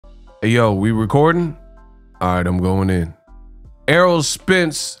Hey, yo, we recording? All right, I'm going in. Errol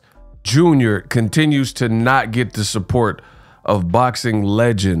Spence Jr. continues to not get the support of boxing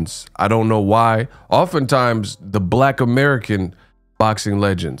legends. I don't know why. Oftentimes, the Black American boxing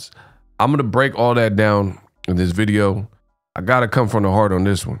legends. I'm going to break all that down in this video. I got to come from the heart on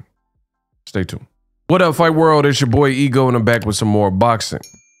this one. Stay tuned. What up, Fight World? It's your boy Ego, and I'm back with some more boxing.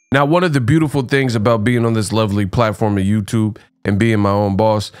 Now, one of the beautiful things about being on this lovely platform of YouTube and being my own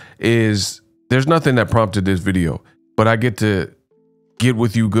boss is there's nothing that prompted this video, but I get to get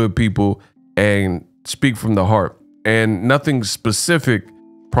with you good people and speak from the heart. And nothing specific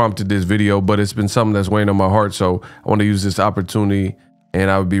prompted this video, but it's been something that's weighing on my heart. So I want to use this opportunity,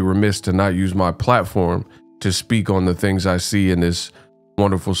 and I would be remiss to not use my platform to speak on the things I see in this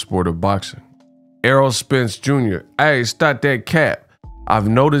wonderful sport of boxing. Errol Spence Jr. Hey, stop that cap. I've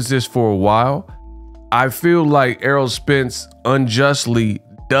noticed this for a while. I feel like Errol Spence unjustly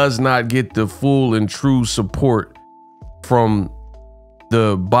does not get the full and true support from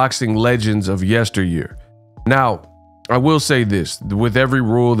the boxing legends of yesteryear. Now, I will say this, with every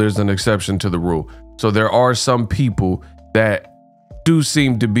rule, there's an exception to the rule. So there are some people that do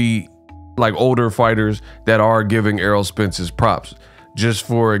seem to be like older fighters that are giving Errol Spence his props. Just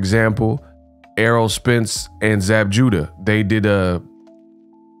for example, Errol Spence and Zab Judah, they did a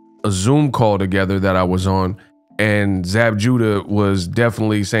Zoom call together that I was on, and Zab Judah was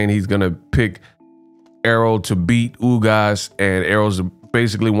definitely saying he's gonna pick Errol to beat Ugas, and Errol's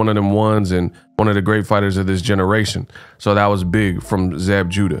basically one of them ones and one of the great fighters of this generation. So that was big from Zab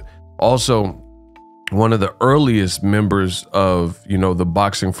Judah. Also, one of the earliest members of, you know, the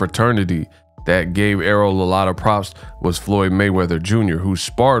boxing fraternity that gave Errol a lot of props was Floyd Mayweather Jr., who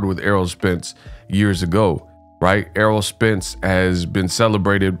sparred with Errol Spence years ago. Right? Errol Spence has been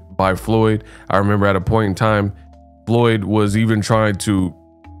celebrated by Floyd. I remember at a point in time, Floyd was even trying to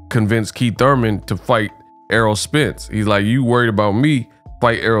convince Keith Thurman to fight Errol Spence. He's like, you worried about me,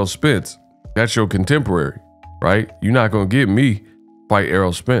 fight Errol Spence. That's your contemporary, right? You're not going to get me, fight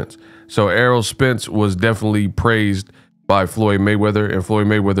Errol Spence. So Errol Spence was definitely praised by Floyd Mayweather, and Floyd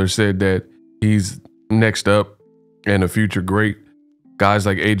Mayweather said that he's next up and a future great. Guys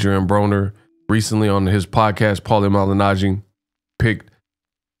like Adrian Broner, recently on his podcast, Paulie Malignaggi picked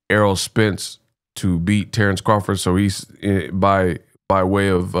Errol Spence to beat Terrence Crawford. So he's, by way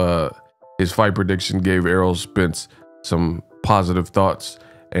of his fight prediction, gave Errol Spence some positive thoughts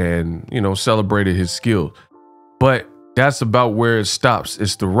and, you know, celebrated his skill. But that's about where it stops.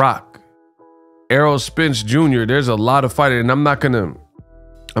 It's The Rock. Errol Spence Jr., there's a lot of fighters, and I'm not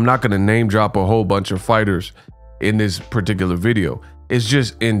gonna name drop a whole bunch of fighters in this particular video. It's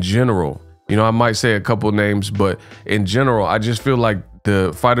just in general. You know, I might say a couple names, but in general, I just feel like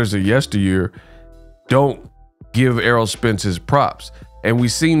the fighters of yesteryear don't give Errol Spence his props. And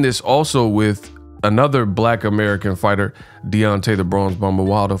we've seen this also with another Black American fighter, Deontay the Bronze Bomber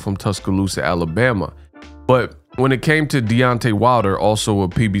Wilder from Tuscaloosa, Alabama. But when it came to Deontay Wilder, also a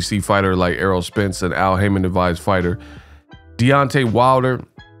PBC fighter like Errol Spence, an Al Heyman advised fighter, Deontay Wilder,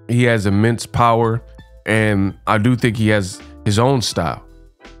 he has immense power, and I do think he has his own style.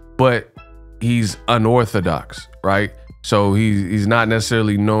 But he's unorthodox, right? So he's not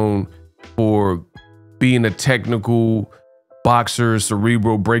necessarily known for being a technical boxer,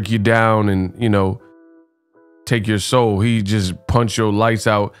 cerebral, break you down and, you know, take your soul. He just punch your lights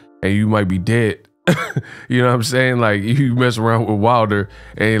out and you might be dead. You know what I'm saying? Like, you mess around with Wilder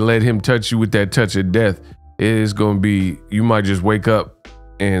and let him touch you with that touch of death, it is going to be, you might just wake up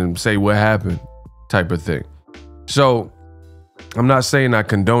and say what happened type of thing. So I'm not saying I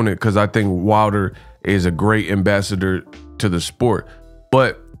condone it, because I think Wilder is a great ambassador to the sport.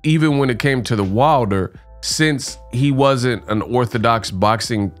 But even when it came to the Wilder, since he wasn't an orthodox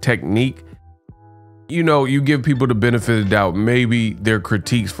boxing technique, you know, you give people the benefit of the doubt. Maybe their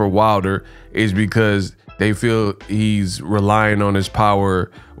critiques for Wilder is because they feel he's relying on his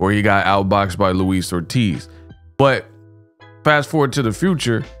power or he got outboxed by Luis Ortiz. But fast forward to the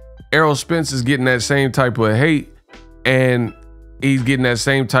future, Errol Spence is getting that same type of hate, and he's getting that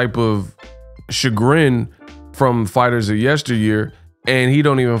same type of chagrin from fighters of yesteryear, and he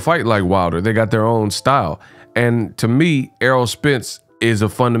don't even fight like Wilder. They got their own style. And to me, Errol Spence is a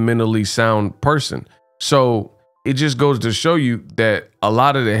fundamentally sound person. So it just goes to show you that a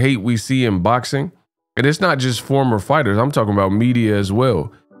lot of the hate we see in boxing, and it's not just former fighters, I'm talking about media as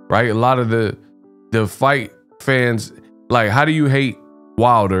well, right? A lot of the fight fans, like, how do you hate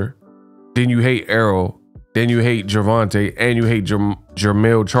Wilder, then you hate Errol, then you hate Gervonta, and you hate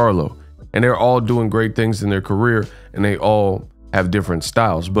Jermell Charlo? And they're all doing great things in their career, and they all have different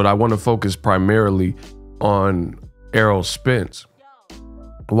styles. But I want to focus primarily on Errol Spence.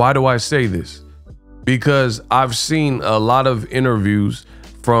 Why do I say this? Because I've seen a lot of interviews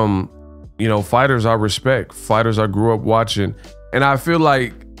from, you know, fighters I respect, fighters I grew up watching, and I feel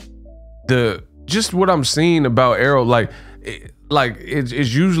like just what I'm seeing about Errol,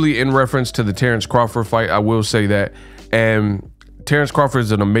 it's usually in reference to the Terrence Crawford fight. I will say that. And Terrence Crawford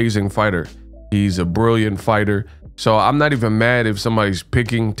is an amazing fighter. He's a brilliant fighter. So I'm not even mad if somebody's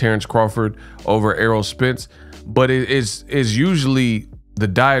picking Terrence Crawford over Errol Spence, but it's usually the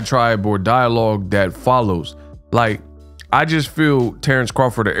diatribe or dialogue that follows. Like, I just feel Terrence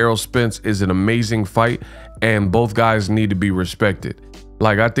Crawford or Errol Spence is an amazing fight, and both guys need to be respected.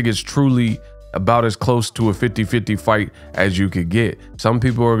 Like, I think it's truly about as close to a 50-50 fight as you could get. Some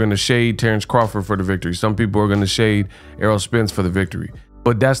people are going to shade Terrence Crawford for the victory. Some people are going to shade Errol Spence for the victory.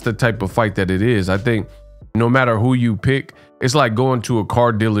 But that's the type of fight that it is. I think no matter who you pick, it's like going to a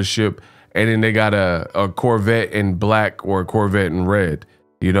car dealership and then they got a Corvette in black or a Corvette in red.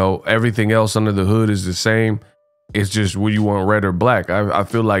 You know, everything else under the hood is the same. It's just what you want, red or black. I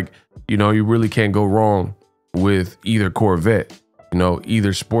feel like, you know, you really can't go wrong with either Corvette, you know,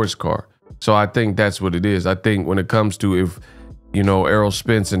 either sports car. So I think that's what it is. I think when it comes to, if, you know, Errol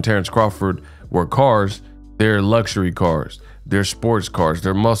Spence and Terrence Crawford were cars, they're luxury cars, they're sports cars,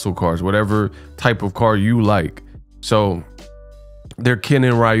 they're muscle cars, whatever type of car you like. So they're Ken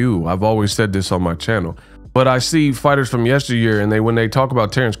and Ryu. I've always said this on my channel. But I see fighters from yesteryear, and when they talk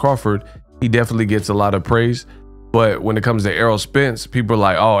about Terrence Crawford, he definitely gets a lot of praise. But when it comes to Errol Spence, people are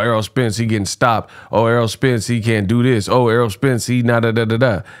like, oh, Errol Spence, he getting stopped. Oh, Errol Spence, he can't do this. Oh, Errol Spence, he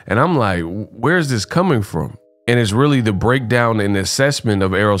da-da-da-da-da. And I'm like, where's this coming from? And it's really the breakdown and assessment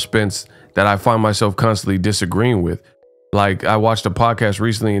of Errol Spence that I find myself constantly disagreeing with. Like, I watched a podcast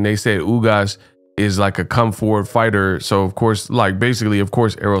recently, and they said Ugas is like a come forward fighter. So, of course, like, basically, of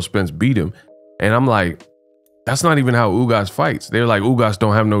course, Errol Spence beat him. And I'm like, that's not even how Ugas fights. They're like, Ugas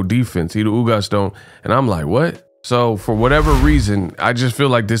don't have no defense. Either Ugas don't. And I'm like, what? So for whatever reason, I just feel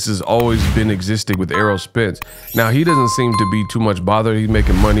like this has always been existing with Errol Spence. Now, he doesn't seem to be too much bothered. He's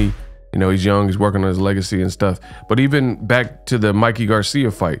making money. You know, he's young. He's working on his legacy and stuff. But even back to the Mikey Garcia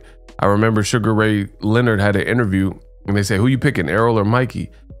fight, I remember Sugar Ray Leonard had an interview, and they say, who you picking, Errol or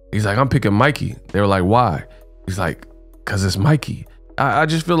Mikey? He's like, I'm picking Mikey. They were like, why? He's like, because it's Mikey. I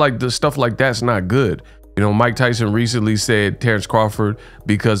just feel like the stuff like that's not good. You know, Mike Tyson recently said Terrence Crawford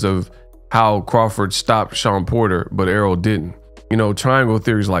because of how Crawford stopped Sean Porter, but Errol didn't. You know, triangle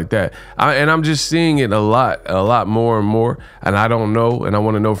theories like that. And I'm just seeing it a lot more and more. And I don't know, and I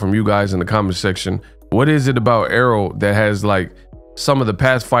want to know from you guys in the comment section, what is it about Errol that has, like, some of the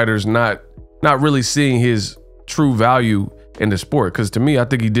past fighters not really seeing his true value in the sport? Because to me, I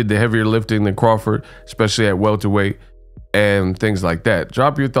think he did the heavier lifting than Crawford, especially at welterweight and things like that.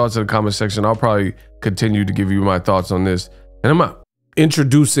 Drop your thoughts in the comment section. I'll probably continue to give you my thoughts on this. And I'm out.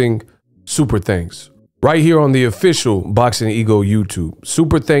 Introducing Super Thanks. Right here on the official Boxing Ego YouTube.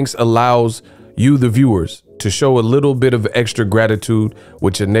 Super Thanks allows you, the viewers, to show a little bit of extra gratitude,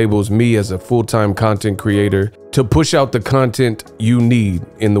 which enables me as a full-time content creator to push out the content you need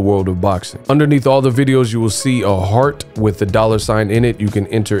in the world of boxing. Underneath all the videos, you will see a heart with the $sign in it. You can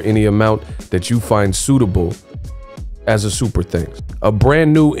enter any amount that you find suitable as a Super Thanks. A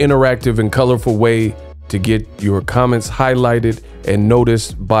brand new, interactive, and colorful way to get your comments highlighted and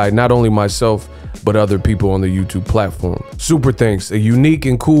noticed by not only myself, but other people on the YouTube platform. Super Thanks, a unique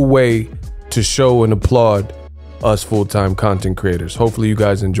and cool way to show and applaud us full-time content creators. Hopefully you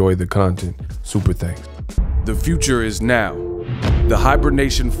guys enjoy the content. Super Thanks. The future is now. The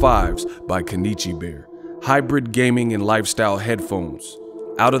Hibernation 5s by Kenichi Bear. Hybrid gaming and lifestyle headphones.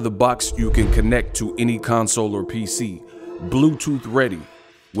 Out of the box, you can connect to any console or PC. Bluetooth ready,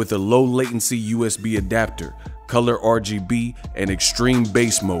 with a low latency USB adapter, color RGB, and extreme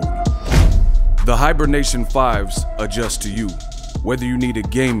bass mode. The Hibernation 5s adjust to you. Whether you need a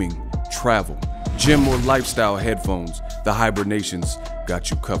gaming, travel, gym, or lifestyle headphones, the Hibernations got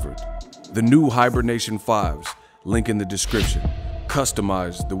you covered. The new Hibernation 5s, link in the description.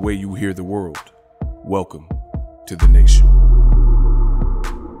 Customize the way you hear the world. Welcome to the nation.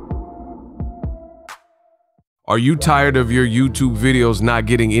 Are you tired of your YouTube videos not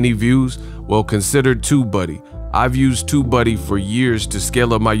getting any views? Well, consider TubeBuddy. I've used TubeBuddy for years to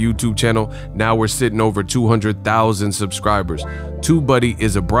scale up my YouTube channel. Now we're sitting over 200,000 subscribers. TubeBuddy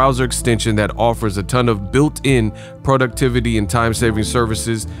is a browser extension that offers a ton of built-in productivity and time-saving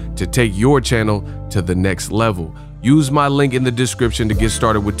services to take your channel to the next level. Use my link in the description to get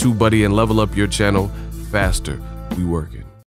started with TubeBuddy and level up your channel faster. We working.